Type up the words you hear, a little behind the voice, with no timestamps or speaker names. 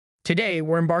Today,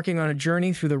 we're embarking on a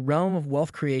journey through the realm of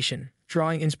wealth creation,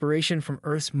 drawing inspiration from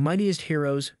Earth's mightiest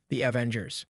heroes, the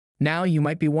Avengers. Now, you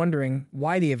might be wondering,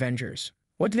 why the Avengers?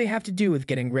 What do they have to do with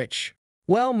getting rich?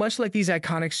 Well, much like these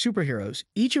iconic superheroes,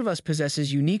 each of us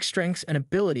possesses unique strengths and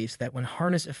abilities that, when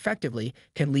harnessed effectively,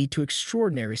 can lead to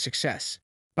extraordinary success.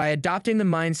 By adopting the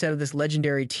mindset of this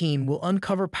legendary team, we'll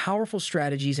uncover powerful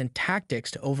strategies and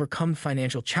tactics to overcome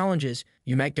financial challenges,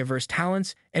 unite diverse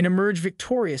talents, and emerge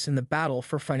victorious in the battle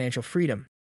for financial freedom.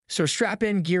 So strap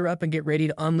in, gear up, and get ready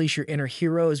to unleash your inner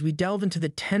hero as we delve into the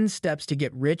 10 steps to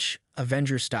get rich,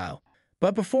 Avengers style.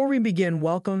 But before we begin,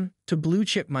 welcome to Blue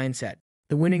Chip Mindset,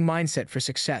 the winning mindset for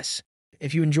success.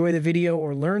 If you enjoy the video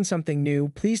or learn something new,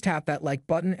 please tap that like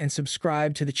button and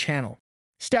subscribe to the channel.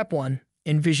 Step 1.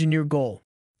 Envision your goal.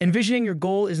 Envisioning your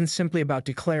goal isn't simply about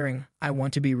declaring, "I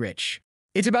want to be rich."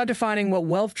 It's about defining what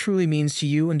wealth truly means to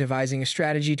you and devising a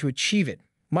strategy to achieve it,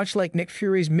 much like Nick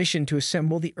Fury's mission to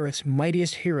assemble the Earth's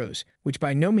mightiest heroes, which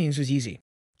by no means was easy.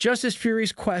 Just as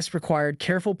Fury's quest required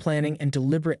careful planning and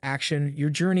deliberate action,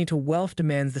 your journey to wealth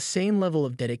demands the same level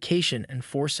of dedication and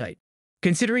foresight.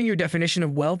 Considering your definition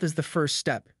of wealth is the first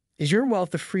step. Is your wealth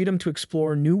the freedom to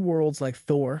explore new worlds like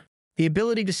Thor? The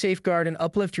ability to safeguard and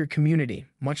uplift your community,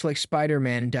 much like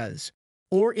Spider-Man does?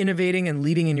 Or innovating and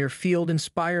leading in your field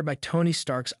inspired by Tony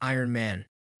Stark's Iron Man?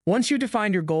 Once you've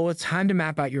defined your goal, it's time to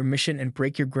map out your mission and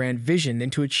break your grand vision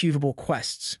into achievable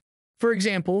quests. For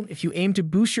example, if you aim to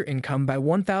boost your income by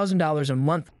 $1,000 a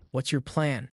month, what's your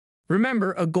plan?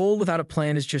 Remember, a goal without a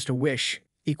plan is just a wish.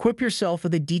 Equip yourself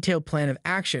with a detailed plan of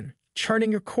action,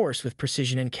 charting your course with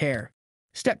precision and care.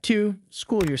 Step 2.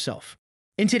 School yourself.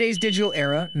 In today's digital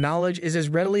era, knowledge is as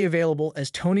readily available as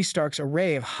Tony Stark's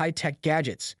array of high-tech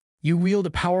gadgets. You wield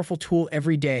a powerful tool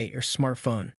every day, your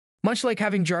smartphone. Much like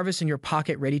having Jarvis in your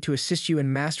pocket ready to assist you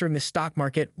in mastering the stock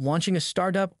market, launching a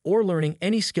startup, or learning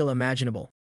any skill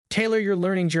imaginable. Tailor your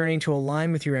learning journey to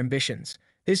align with your ambitions.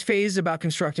 This phase is about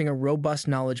constructing a robust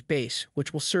knowledge base,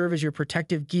 which will serve as your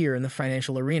protective gear in the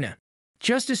financial arena.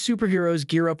 Just as superheroes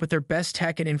gear up with their best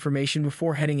tech and information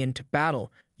before heading into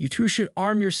battle, you too should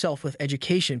arm yourself with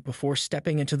education before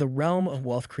stepping into the realm of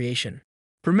wealth creation.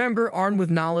 Remember, armed with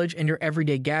knowledge and your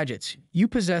everyday gadgets, you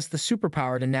possess the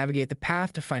superpower to navigate the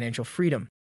path to financial freedom.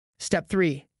 Step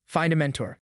 3. Find a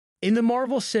mentor. In the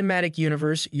Marvel Cinematic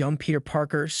Universe, young Peter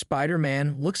Parker,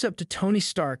 Spider-Man, looks up to Tony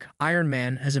Stark, Iron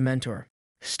Man, as a mentor.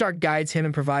 Stark guides him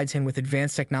and provides him with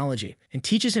advanced technology, and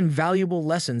teaches him valuable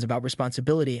lessons about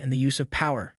responsibility and the use of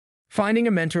power. Finding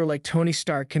a mentor like Tony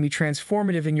Stark can be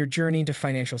transformative in your journey to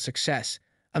financial success.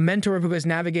 A mentor who has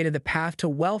navigated the path to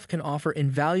wealth can offer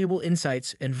invaluable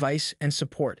insights, advice, and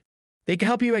support. They can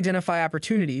help you identify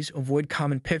opportunities, avoid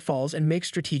common pitfalls, and make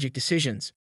strategic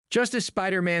decisions. Just as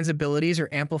Spider-Man's abilities are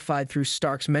amplified through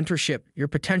Stark's mentorship, your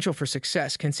potential for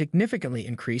success can significantly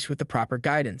increase with the proper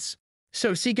guidance.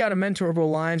 So seek out a mentor who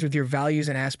aligns with your values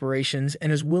and aspirations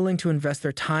and is willing to invest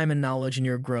their time and knowledge in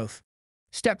your growth.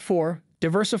 Step 4.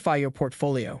 Diversify your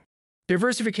portfolio.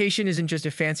 Diversification isn't just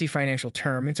a fancy financial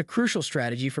term, it's a crucial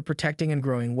strategy for protecting and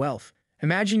growing wealth.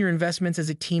 Imagine your investments as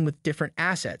a team with different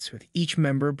assets, with each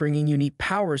member bringing unique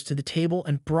powers to the table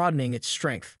and broadening its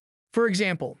strength. For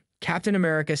example, Captain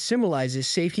America symbolizes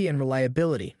safety and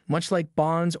reliability, much like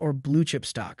bonds or blue-chip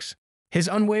stocks. His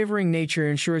unwavering nature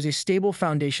ensures a stable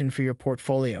foundation for your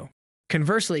portfolio.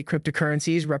 Conversely,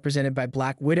 cryptocurrencies, represented by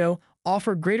Black Widow,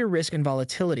 offer greater risk and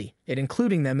volatility, and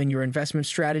including them in your investment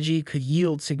strategy could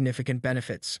yield significant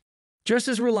benefits. Just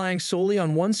as relying solely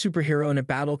on one superhero in a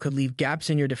battle could leave gaps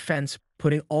in your defense,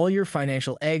 putting all your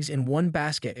financial eggs in one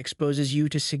basket exposes you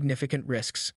to significant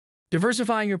risks.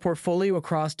 Diversifying your portfolio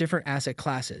across different asset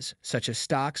classes, such as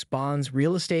stocks, bonds,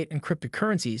 real estate, and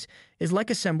cryptocurrencies, is like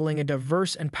assembling a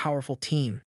diverse and powerful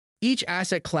team. Each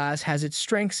asset class has its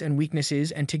strengths and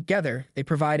weaknesses, and together, they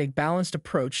provide a balanced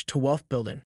approach to wealth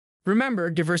building. Remember,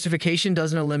 diversification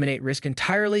doesn't eliminate risk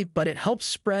entirely, but it helps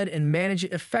spread and manage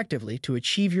it effectively to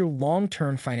achieve your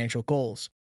long-term financial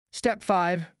goals. Step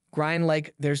 5. Grind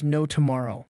like there's no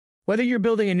tomorrow. Whether you're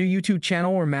building a new YouTube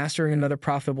channel or mastering another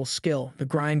profitable skill, the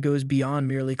grind goes beyond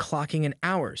merely clocking in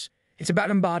hours. It's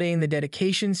about embodying the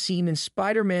dedication seen in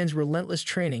Spider-Man's relentless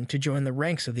training to join the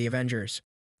ranks of the Avengers.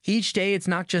 Each day, it's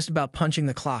not just about punching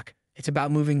the clock. It's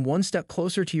about moving one step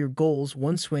closer to your goals,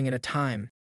 one swing at a time.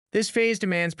 This phase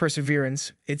demands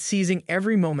perseverance. It's seizing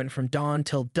every moment from dawn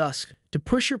till dusk to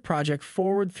push your project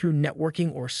forward through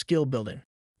networking or skill building.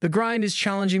 The grind is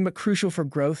challenging but crucial for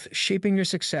growth, shaping your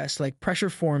success like pressure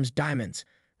forms diamonds.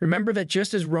 Remember that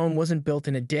just as Rome wasn't built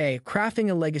in a day, crafting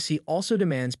a legacy also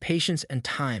demands patience and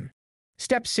time.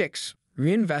 Step 6.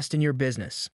 Reinvest in your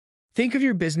business. Think of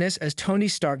your business as Tony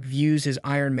Stark views his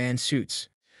Iron Man suits.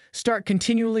 Stark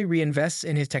continually reinvests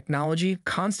in his technology,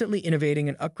 constantly innovating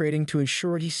and upgrading to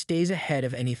ensure he stays ahead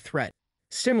of any threat.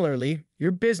 Similarly,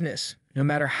 your business, no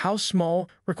matter how small,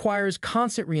 requires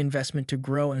constant reinvestment to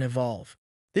grow and evolve.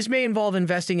 This may involve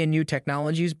investing in new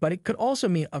technologies, but it could also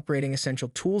mean upgrading essential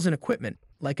tools and equipment,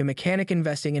 like a mechanic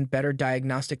investing in better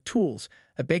diagnostic tools,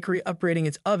 a bakery upgrading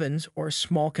its ovens, or a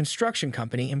small construction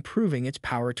company improving its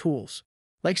power tools.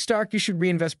 Like Stark, you should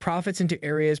reinvest profits into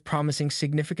areas promising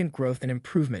significant growth and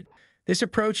improvement. This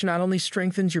approach not only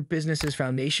strengthens your business's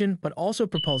foundation, but also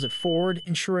propels it forward,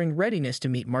 ensuring readiness to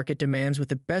meet market demands with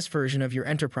the best version of your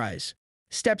enterprise.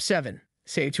 Step 7.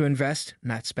 Save to invest,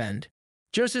 not spend.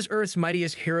 Just as Earth's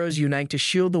mightiest heroes unite to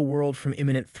shield the world from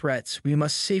imminent threats, we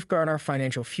must safeguard our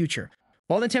financial future.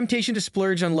 While the temptation to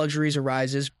splurge on luxuries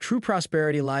arises, true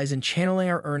prosperity lies in channeling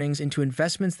our earnings into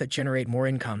investments that generate more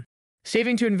income.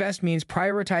 Saving to invest means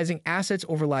prioritizing assets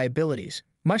over liabilities,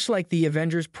 much like the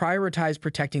Avengers prioritize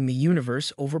protecting the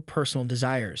universe over personal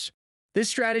desires. This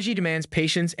strategy demands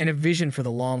patience and a vision for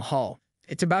the long haul.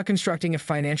 It's about constructing a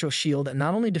financial shield that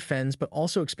not only defends but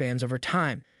also expands over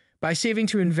time. By saving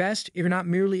to invest, you're not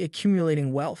merely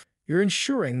accumulating wealth, you're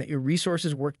ensuring that your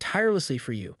resources work tirelessly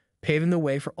for you, paving the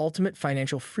way for ultimate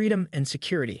financial freedom and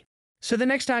security. So the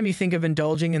next time you think of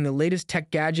indulging in the latest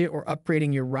tech gadget or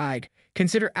upgrading your ride,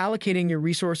 consider allocating your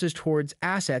resources towards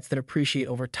assets that appreciate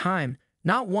over time,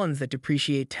 not ones that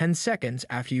depreciate 10 seconds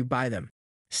after you buy them.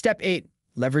 Step 8.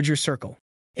 Leverage your circle.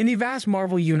 In the vast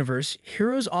Marvel universe,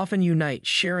 heroes often unite,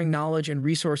 sharing knowledge and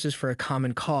resources for a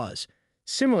common cause.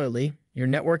 Similarly, your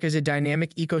network is a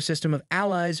dynamic ecosystem of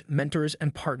allies, mentors,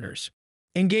 and partners.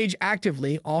 Engage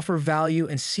actively, offer value,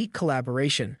 and seek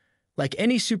collaboration. Like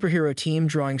any superhero team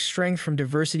drawing strength from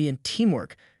diversity and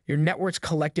teamwork, your network's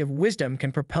collective wisdom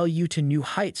can propel you to new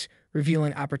heights,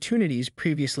 revealing opportunities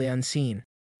previously unseen.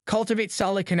 Cultivate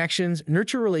solid connections,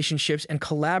 nurture relationships, and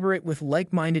collaborate with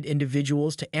like-minded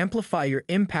individuals to amplify your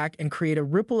impact and create a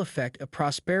ripple effect of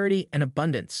prosperity and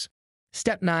abundance.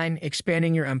 Step 9.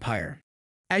 Expanding your empire.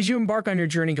 As you embark on your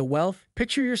journey to wealth,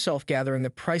 picture yourself gathering the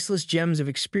priceless gems of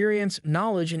experience,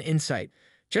 knowledge, and insight.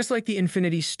 Just like the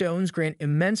Infinity Stones grant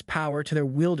immense power to their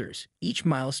wielders, each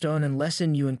milestone and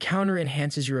lesson you encounter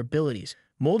enhances your abilities,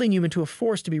 molding you into a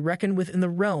force to be reckoned with in the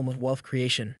realm of wealth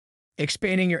creation.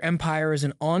 Expanding your empire is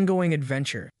an ongoing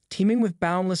adventure, teeming with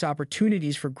boundless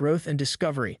opportunities for growth and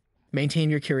discovery. Maintain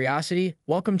your curiosity,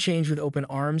 welcome change with open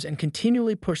arms, and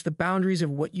continually push the boundaries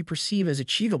of what you perceive as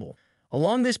achievable.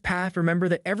 Along this path, remember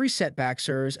that every setback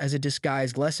serves as a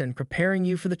disguised lesson, preparing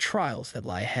you for the trials that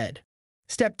lie ahead.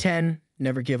 Step 10.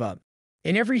 Never give up.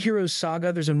 In every hero's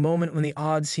saga, there's a moment when the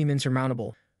odds seem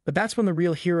insurmountable, but that's when the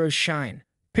real heroes shine.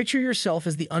 Picture yourself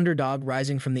as the underdog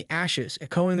rising from the ashes,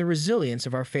 echoing the resilience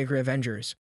of our favorite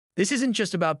Avengers. This isn't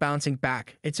just about bouncing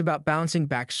back, it's about bouncing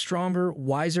back stronger,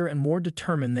 wiser, and more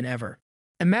determined than ever.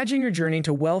 Imagine your journey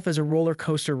to wealth as a roller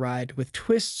coaster ride with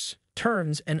twists,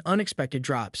 turns, and unexpected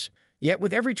drops. Yet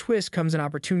with every twist comes an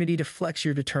opportunity to flex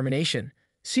your determination.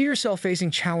 See yourself facing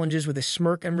challenges with a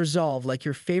smirk and resolve like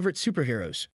your favorite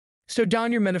superheroes. So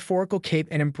don your metaphorical cape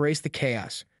and embrace the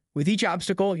chaos. With each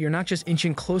obstacle, you're not just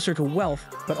inching closer to wealth,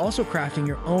 but also crafting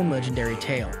your own legendary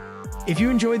tale. If you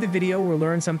enjoyed the video or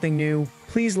learned something new,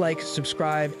 please like,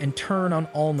 subscribe, and turn on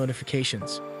all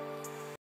notifications.